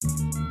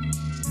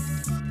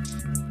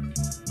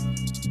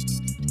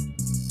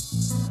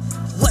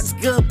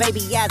good, baby?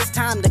 Yeah, it's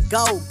time to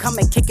go. Come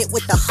and kick it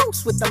with the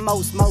host with the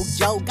most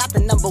mojo. Got the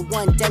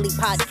 #1 daily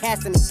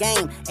podcast in the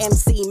game.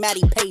 MC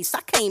Matty Pace,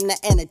 I came to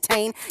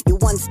entertain. Your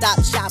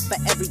one-stop shop for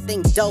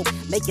everything dope.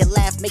 Make you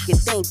laugh, make you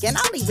think, and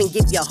I'll even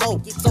give you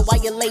hope. So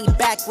while you're laid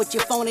back with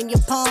your phone in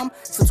your palm,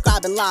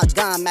 subscribe and log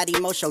on,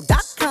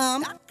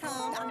 MattyMoShow.com.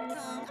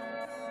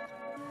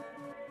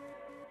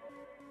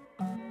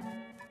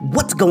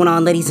 What's going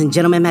on, ladies and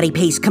gentlemen? Matty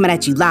Pace coming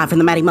at you live from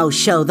the Matty Mo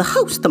Show, the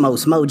host, the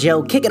most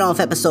mojo, kicking off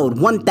episode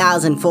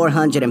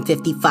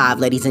 1455,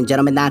 ladies and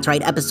gentlemen. That's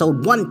right,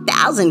 episode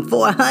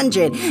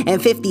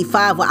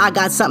 1455, where I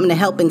got something to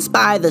help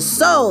inspire the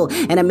soul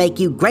and to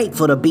make you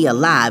grateful to be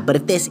alive. But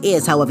if this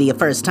is, however, your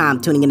first time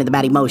tuning into the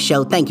Matty Mo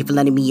Show, thank you for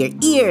lending me your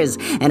ears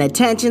and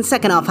attention.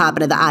 Second off, hop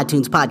into the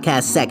iTunes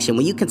podcast section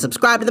where you can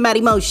subscribe to the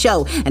Matty Mo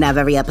Show and have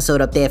every episode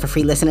up there for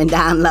free listen and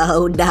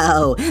download.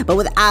 No. But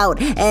without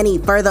any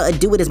further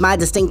ado, it is my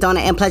distinct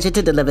honor and pleasure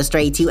to deliver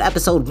straight to you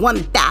episode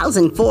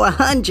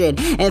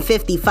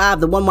 1455,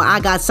 the one where I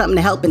got something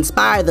to help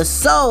inspire the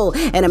soul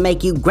and to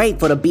make you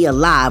grateful to be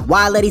alive.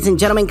 Why, ladies and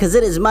gentlemen? Because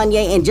it is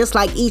Monyay, and just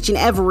like each and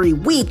every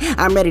week,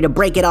 I'm ready to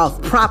break it off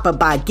proper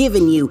by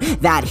giving you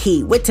that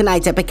heat with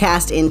tonight's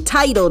epicast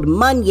entitled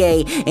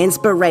Monyay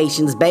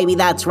Inspirations, baby.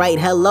 That's right.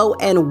 Hello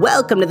and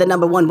welcome to the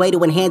 #1 way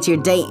to enhance your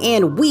day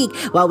and week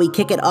while we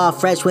kick it off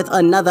fresh with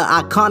another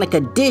iconic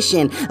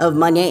edition of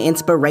Monyay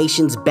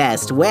Inspirations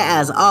Best,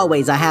 whereas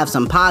always, I have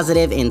some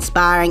positive,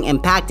 inspiring,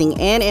 impacting,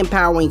 and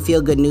empowering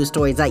feel-good news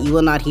stories that you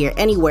will not hear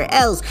anywhere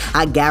else.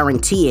 I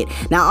guarantee it.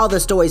 Now, all the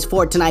stories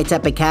for tonight's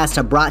epicast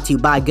are brought to you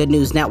by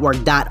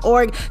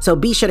goodnewsnetwork.org, so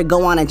be sure to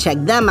go on and check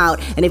them out.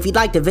 And if you'd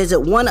like to visit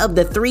one of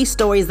the 3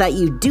 stories that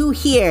you do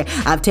hear,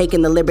 I've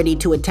taken the liberty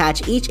to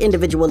attach each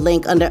individual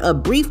link under a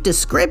brief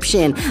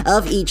description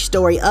of each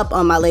story up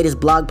on my latest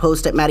blog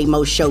post at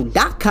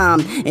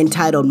MattyMoShow.com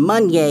entitled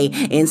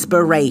Monyay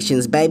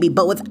Inspirations, baby.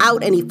 But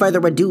without any further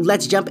ado,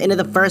 let's jump into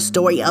the first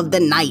story of the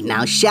night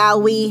now,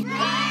 shall we?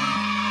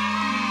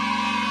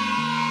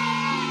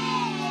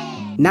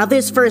 Now,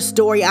 this first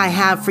story I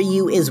have for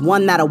you is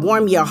one that'll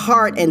warm your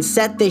heart and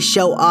set this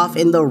show off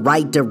in the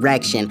right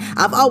direction.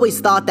 I've always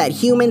thought that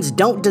humans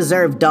don't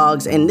deserve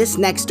dogs, and this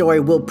next story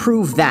will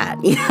prove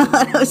that. You know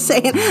what I'm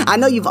saying? I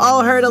know you've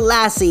all heard of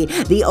Lassie,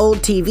 the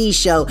old TV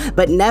show,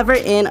 but never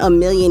in a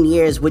million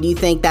years would you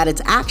think that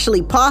it's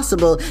actually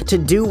possible to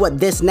do what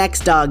this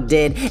next dog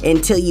did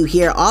until you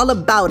hear all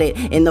about it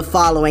in the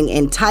following,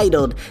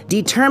 entitled,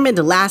 Determined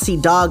Lassie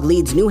Dog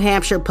Leads New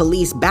Hampshire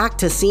Police Back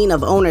to Scene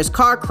of Owner's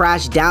Car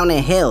Crash Down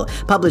a Hill,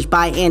 published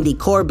by Andy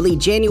Corbley,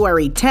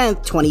 January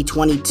 10th,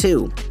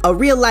 2022. A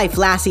real-life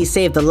Lassie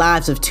saved the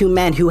lives of 2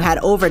 men who had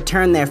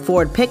overturned their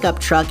Ford pickup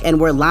truck and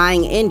were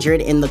lying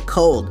injured in the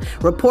cold.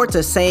 Reports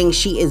are saying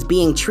she is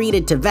being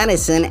treated to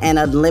venison and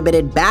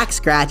unlimited back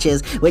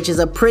scratches, which is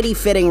a pretty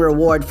fitting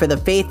reward for the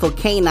faithful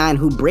canine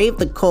who braved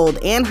the cold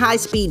and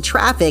high-speed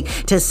traffic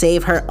to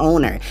save her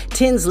owner.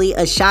 Tinsley,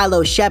 a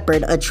Shiloh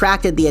shepherd,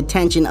 attracted the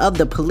attention of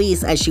the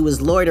police as she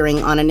was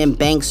loitering on an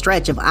embanked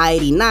stretch of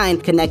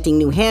I-89 connecting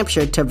New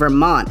Hampshire to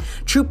Vermont.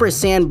 Trooper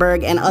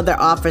Sandberg and other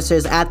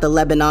officers at the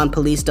Lebanon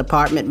Police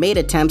Department made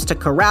attempts to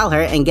corral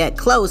her and get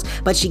close,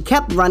 but she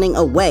kept running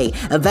away,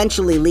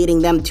 eventually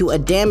leading them to a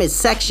damaged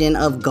section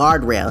of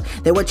guardrail.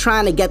 They were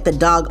trying to get the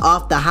dog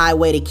off the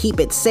highway to keep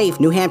it safe,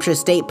 New Hampshire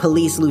State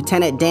Police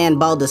Lieutenant Dan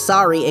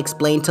Baldessari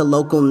explained to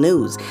local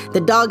news.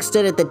 The dog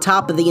stood at the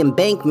top of the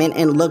embankment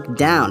and looked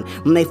down.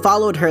 When they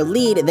followed her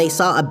lead, they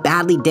saw a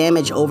badly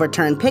damaged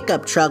overturned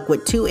pickup truck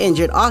with 2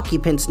 injured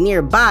occupants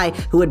nearby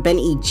who had been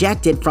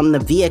ejected from the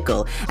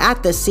vehicle.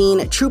 At the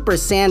scene, Trooper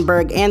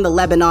Sandberg and the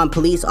Lebanon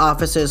police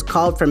officers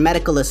called for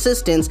medical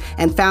assistance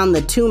and found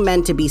the 2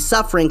 men to be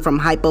suffering from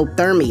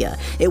hypothermia.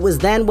 It was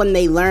then when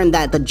they learned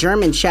that the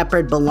German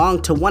Shepherd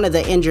belonged to one of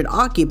the injured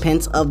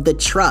occupants of the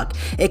truck.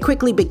 It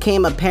quickly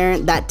became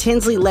apparent that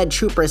Tinsley led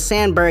Trooper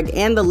Sandberg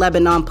and the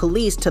Lebanon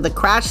police to the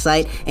crash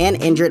site and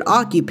injured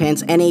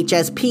occupants,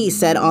 NHSP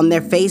said on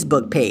their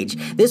Facebook page.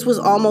 This was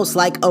almost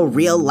like a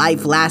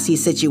real-life Lassie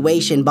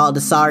situation,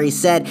 Baldessari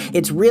said.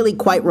 It's really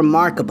quite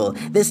remarkable.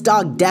 This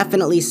dog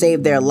definitely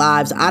saved their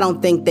lives. I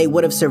don't think they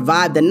would have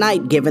survived the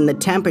night given the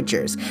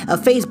temperatures. A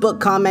Facebook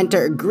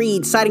commenter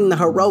agreed, citing the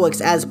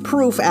heroics as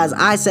proof, as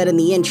I said in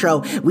the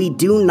intro, we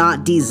do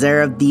not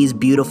deserve these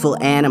beautiful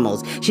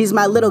animals. She's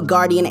my little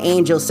guardian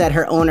angel, said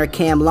her owner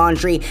Cam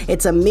Laundrie.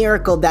 It's a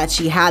miracle that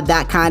she had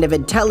that kind of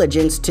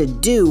intelligence to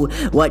do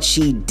what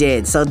she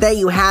did. So there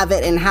you have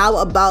it, and how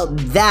about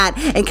that?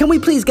 And can we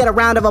please get a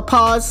round of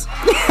applause?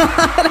 You know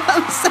what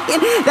I'm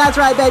saying? That's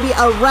right, baby,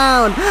 a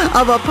round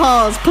of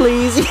applause,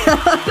 please. You know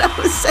what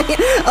I'm saying?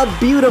 A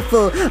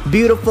beautiful,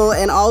 beautiful,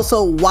 and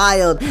also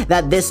wild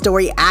that this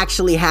story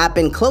actually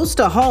happened close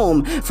to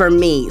home for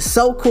me.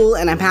 So cool,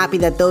 and I'm happy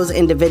that those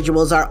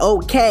individuals are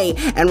okay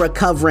and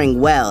recovering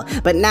well.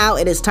 But now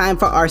it is time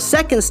for our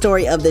second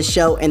story of the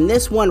show, and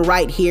this one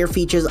right here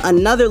features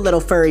another little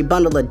furry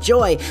bundle of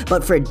joy,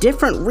 but for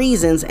different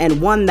reasons,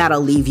 and one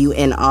that'll leave you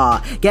in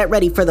awe. Get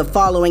ready for the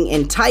following,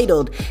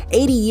 entitled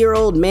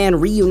 80-year-old man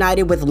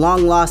reunited with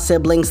long-lost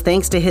siblings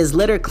thanks to his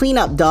litter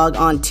cleanup dog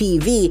on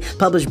TV,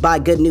 published by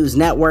Good News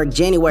Network,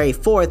 January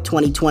 4th,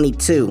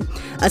 2022.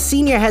 A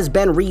senior has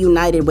been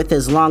reunited with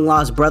his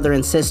long-lost brother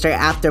and sister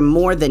after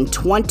more than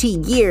 20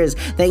 years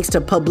thanks to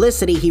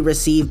publicity he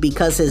received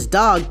because his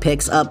dog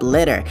picks up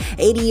litter.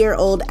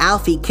 80-year-old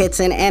Alfie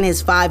Kitson and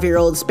his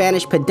 5-year-old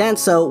Spanish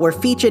Pedenso were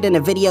featured in a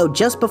video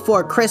just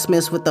before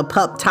Christmas with the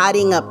pup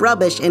tidying up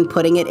rubbish and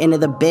putting it into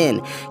the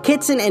bin.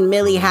 Kitson and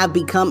Millie have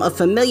become a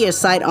familiar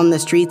sight on the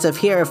streets of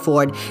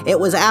Hereford. It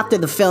was after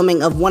the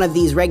filming of one of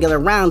these regular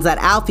rounds that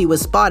Alfie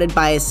was spotted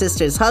by his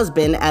sister's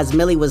husband as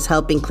Millie was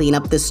helping clean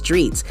up the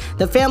streets.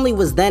 The family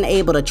was then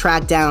able to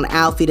track down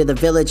Alfie to the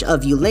village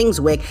of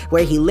Ulingswick,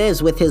 where he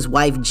lives with his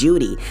wife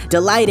Judy.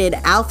 Delighted,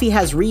 Alfie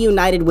has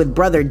reunited with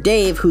brother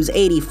Dave, who's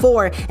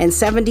 84, and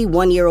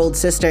 71-year-old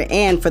sister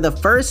Ann for the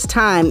first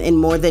time in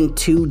more than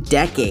 2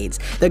 decades.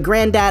 The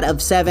granddad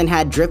of 7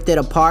 had drifted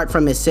apart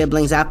from his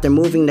siblings after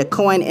moving to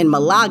Coin in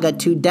Malaga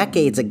 2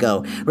 decades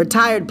ago.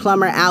 Retired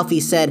plumber Alfie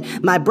said,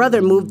 "My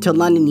brother moved to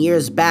London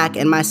years back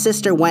and my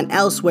sister went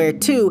elsewhere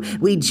too.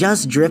 We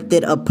just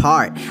drifted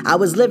apart. I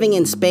was living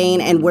in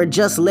Spain and we're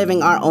just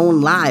living our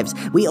own lives.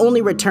 We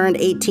only returned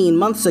 18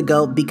 months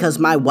ago because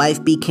my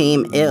wife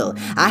became ill.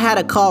 I had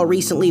a call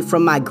recently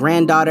from my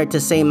granddaughter to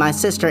say my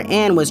sister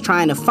Ann was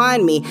trying to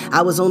find me.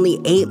 I was only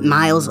 8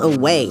 miles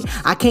away.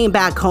 I came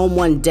back home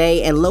one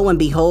day and lo and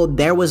behold,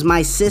 there was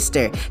my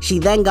sister. She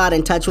then got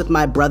in touch with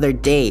my brother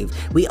Dave.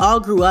 We all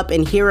grew up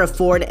in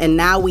Hereford and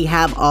now we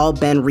have all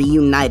been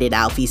reunited,"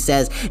 Alfie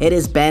says. "It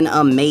has been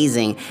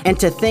amazing. And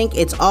to think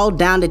it's all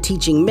down to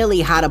teaching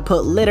Millie how to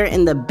put litter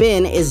in the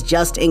bin is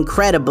just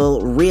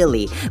incredible,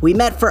 really. We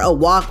met for a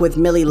walk with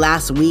Millie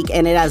last week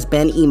and it has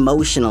been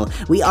emotional.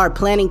 We are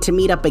planning to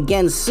meet up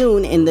again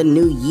soon in the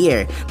new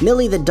year."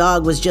 Millie the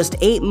dog was just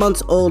 8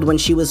 months old when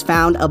she was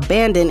found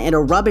abandoned in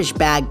a rubbish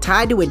bag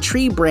tied to a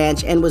tree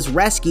branch and was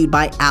rescued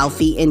by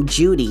Alfie and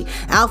Judy.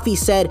 Alfie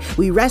said,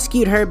 "We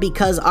rescued her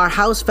because our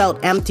house felt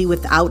empty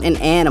without an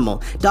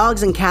animal.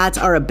 Dogs and cats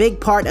are a big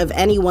part of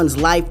anyone's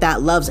life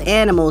that loves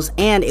animals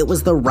and it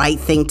was the right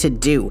thing to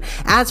do."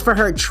 As for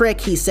her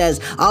trick, he says,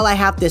 "All I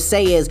have to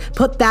say is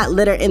put that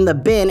litter in the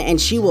bin and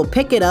she will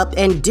pick it up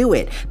and do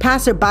it.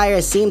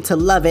 Passerbyers seem to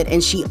love it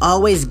and she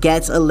always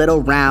gets a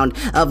little round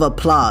of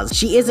applause.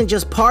 She isn't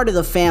just part of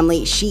the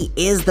family, she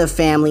is the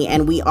family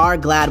and we are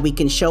glad we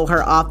can show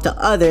her off to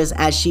others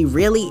as she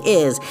really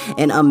is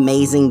an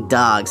amazing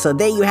dog." So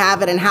there you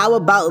have it, and how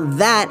about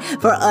that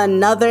for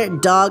another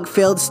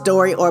dog-filled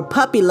story or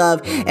puppy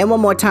love? And one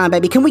more time,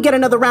 baby, can we get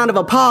another round of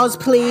applause,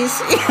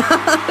 please?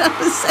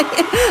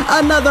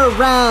 Another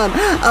round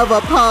of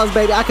applause,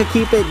 baby. I could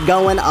keep it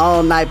going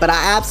all night, but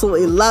I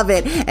absolutely love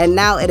it. And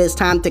now it is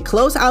time to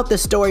close out the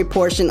story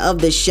portion of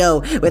the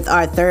show with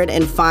our third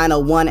and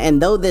final one.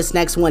 And though this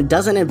next one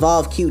doesn't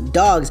involve cute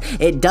dogs,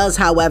 it does,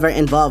 however,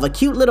 involve a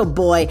cute little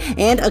boy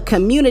and a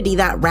community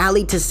that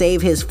rallied to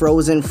save his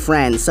frozen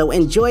friend. So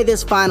enjoy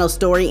this final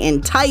story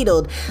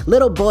entitled,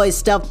 "Little Boy's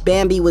Stuffed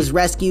Bambi Was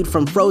Rescued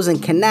from Frozen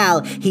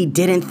Canal. He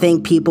Didn't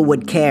Think People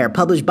Would Care,"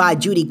 published by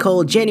Judy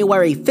Cole,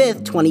 January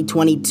 5th,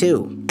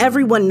 2022.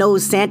 Everyone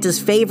knows Santa's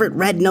favorite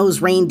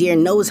red-nosed reindeer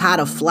knows how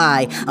to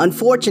fly.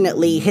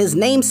 Unfortunately, his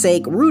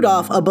namesake,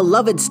 Rudolph, a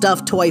beloved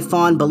stuffed toy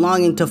fawn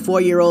belonging to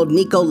 4-year-old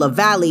Nico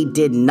LaValle,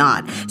 did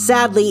not.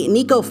 Sadly,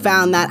 Nico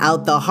found that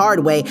out the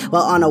hard way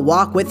while on a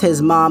walk with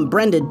his mom,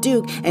 Brenda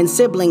Duke, and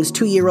siblings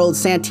 2-year-old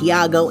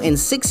Santiago and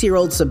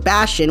 6-year-old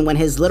Sebastian when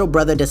his little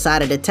brother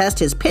decided to test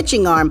his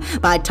pitching arm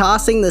by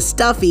tossing the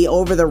stuffy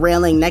over the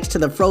railing next to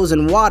the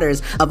frozen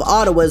waters of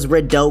Ottawa's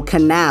Rideau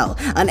Canal.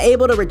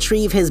 Unable to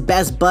retrieve his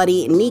best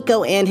buddy,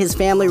 Nico and his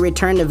family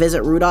returned to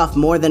visit Rudolph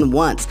more than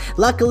once.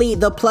 Luckily,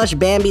 the plush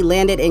Bambi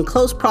landed in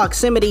close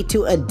proximity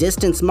to a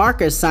distance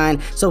marker sign,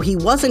 so he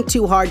wasn't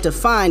too hard to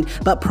find,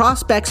 but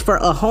prospects for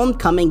a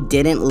homecoming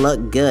didn't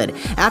look good.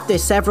 After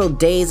several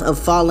days of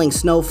falling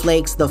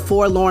snowflakes, the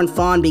forlorn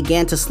fawn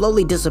began to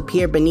slowly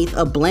disappear beneath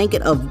a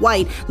blanket of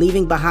white,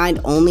 leaving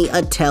behind only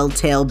a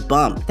telltale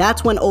bump.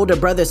 That's when older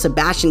brother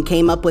Sebastian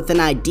came up with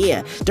an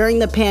idea. During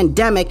the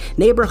pandemic,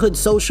 neighborhood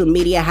social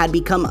media had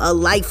become a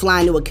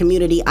lifeline to a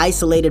community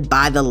isolated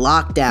by the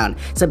lockdown.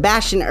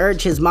 Sebastian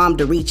urged his mom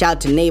to reach out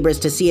to neighbors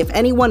to see if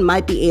anyone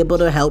might be able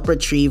to help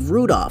retrieve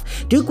Rudolph.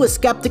 Duke was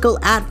skeptical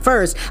at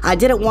first. "I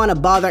didn't want to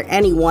bother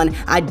anyone.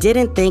 I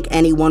didn't think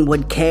anyone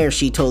would care,"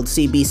 she told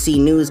CBC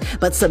News,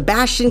 but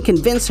Sebastian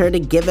convinced her to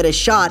give it a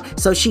shot,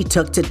 so she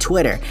took to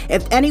Twitter.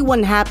 "If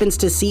anyone happens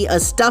to see a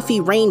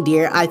stuffy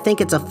reindeer, I think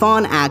it's a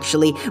fawn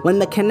actually, when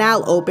the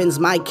canal opens,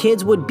 my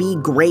kids would be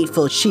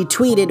grateful," she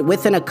tweeted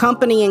with an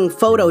accompanying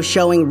photo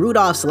showing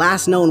Rudolph's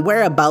last known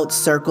whereabouts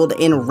circled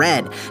in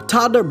red.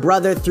 "Toddler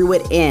brother threw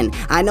it in.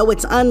 I know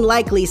it's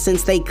unlikely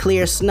since they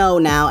clear snow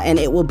now and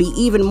it will be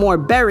even more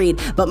buried,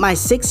 but my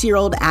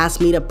 6-year-old asked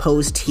me to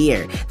post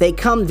here. They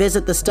come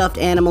visit the stuffed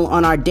animal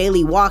on our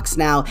daily walks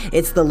now.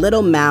 It's the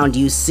little mound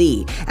you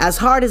see." As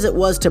hard as it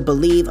was to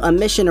believe, a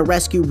mission to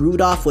rescue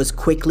Rudolph was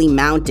quickly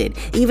mounted.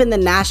 Even the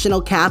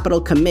National Capital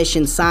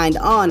Commission signed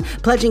on,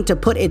 pledging to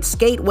put its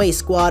Skateway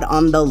squad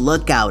on the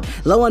lookout.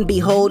 Lo and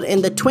behold,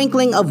 in the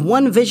twinkling of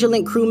one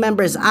vigilant crew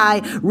member's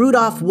eye,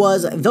 Rudolph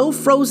was the so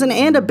frozen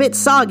and a bit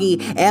soggy,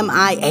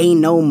 MIA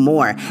no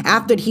more.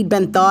 After he'd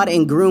been thawed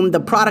and groomed, the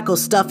prodigal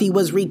Stuffy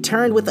was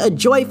returned with a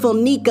joyful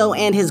Nico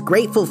and his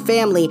grateful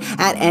family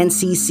at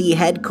NCC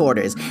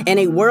headquarters. In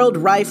a world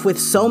rife with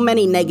so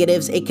many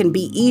negatives, it can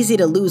be easy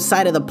to lose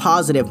sight of the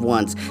positive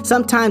ones.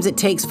 Sometimes it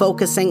takes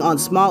focusing on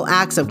small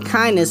acts of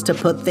kindness to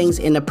put things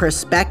into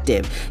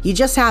perspective. You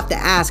just have to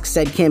ask,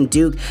 said Kim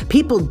Duke.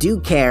 People do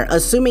care.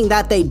 Assuming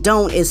that they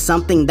don't is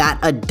something that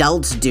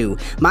adults do.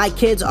 My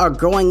kids are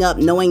growing up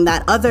knowing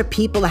that other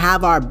people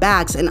have our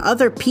backs and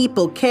other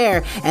people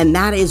care, and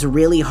that is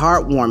really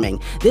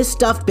heartwarming. This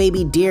stuffed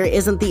baby deer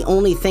isn't the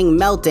only thing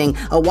melting.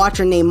 A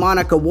watcher named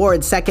Monica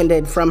Ward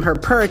seconded from her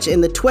perch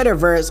in the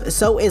Twitterverse,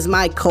 so is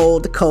my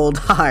cold, cold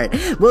heart.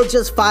 We'll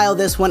just file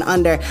this one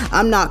under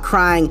I'm not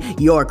crying,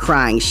 you're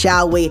crying,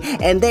 shall we?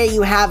 And there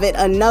you have it,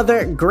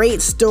 another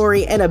great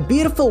story and a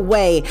beautiful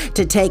way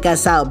to take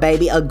us out,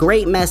 baby. A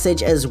great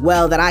message as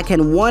well that I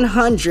can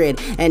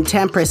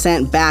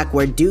 110% back,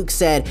 where Duke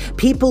said,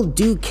 people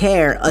do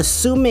care.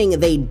 Assuming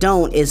they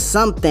don't is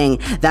something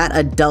that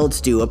adults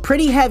do. A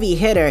pretty heavy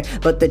hitter,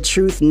 but the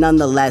truth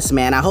nonetheless,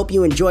 man. I hope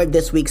you enjoyed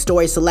this week's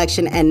story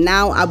selection, and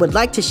now I would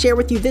like to share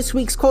with you this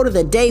week's quote of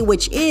the day,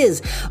 which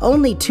is,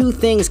 only two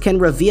things can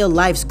reveal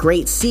life's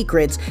great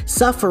secrets,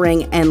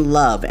 suffering and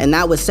love. And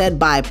that was said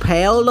by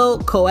Paulo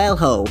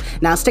Coelho.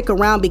 Now stick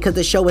around because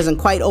the show isn't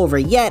quite over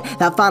yet.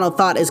 That final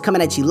thought is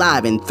coming at you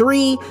live in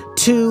 3,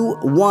 2,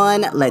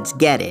 1, let's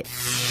get it.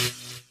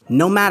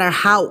 No matter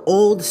how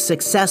old,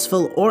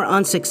 successful, or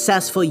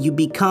unsuccessful you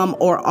become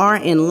or are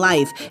in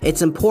life,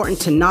 it's important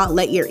to not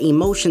let your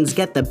emotions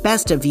get the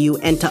best of you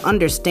and to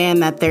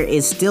understand that there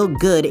is still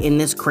good in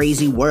this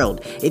crazy world.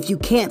 If you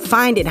can't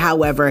find it,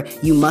 however,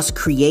 you must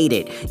create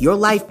it. Your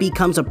life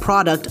becomes a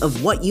product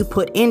of what you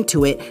put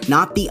into it,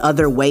 not the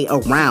other way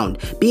around.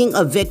 Being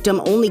a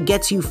victim only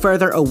gets you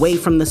further away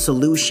from the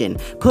solution.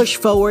 Push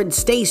forward,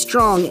 stay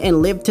strong,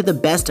 and live to the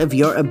best of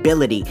your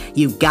ability.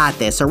 You've got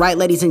this. All right,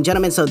 ladies and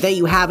gentlemen, so there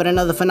you have it.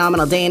 Another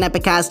phenomenal day in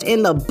Epicast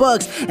in the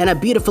books, and a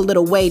beautiful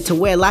little way to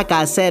where, like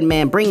I said,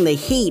 man, bring the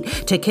heat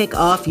to kick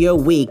off your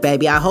week,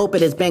 baby. I hope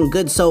it has been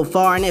good so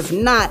far, and if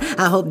not,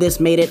 I hope this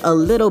made it a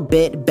little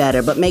bit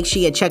better. But make sure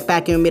you check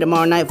back in with me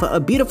tomorrow night for a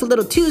beautiful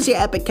little Tuesday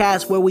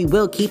Epicast where we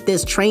will keep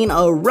this train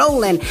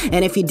a-rolling.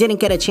 And if you didn't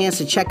get a chance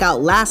to check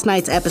out last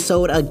night's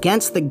episode,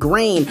 Against the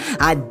Grain,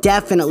 I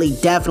definitely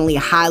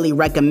highly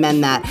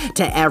recommend that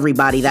to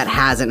everybody that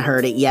hasn't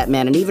heard it yet,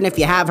 man. And even if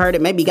you have heard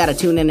it, maybe you gotta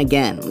tune in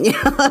again. You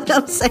know what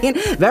I'm saying?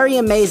 Very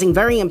amazing,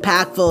 very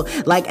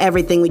impactful, like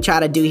everything we try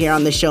to do here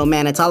on the show,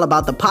 man. It's all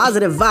about the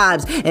positive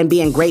vibes and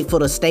being grateful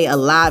to stay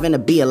alive and to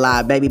be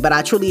alive, baby. But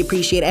I truly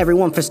appreciate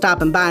everyone for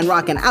stopping by and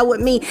rocking out with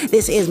me.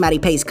 This is Matty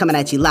Pace coming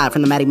at you live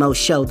from the Matty Mo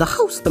Show, the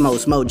host, the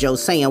most mojo,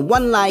 saying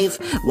one life,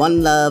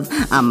 one love,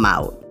 I'm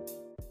out.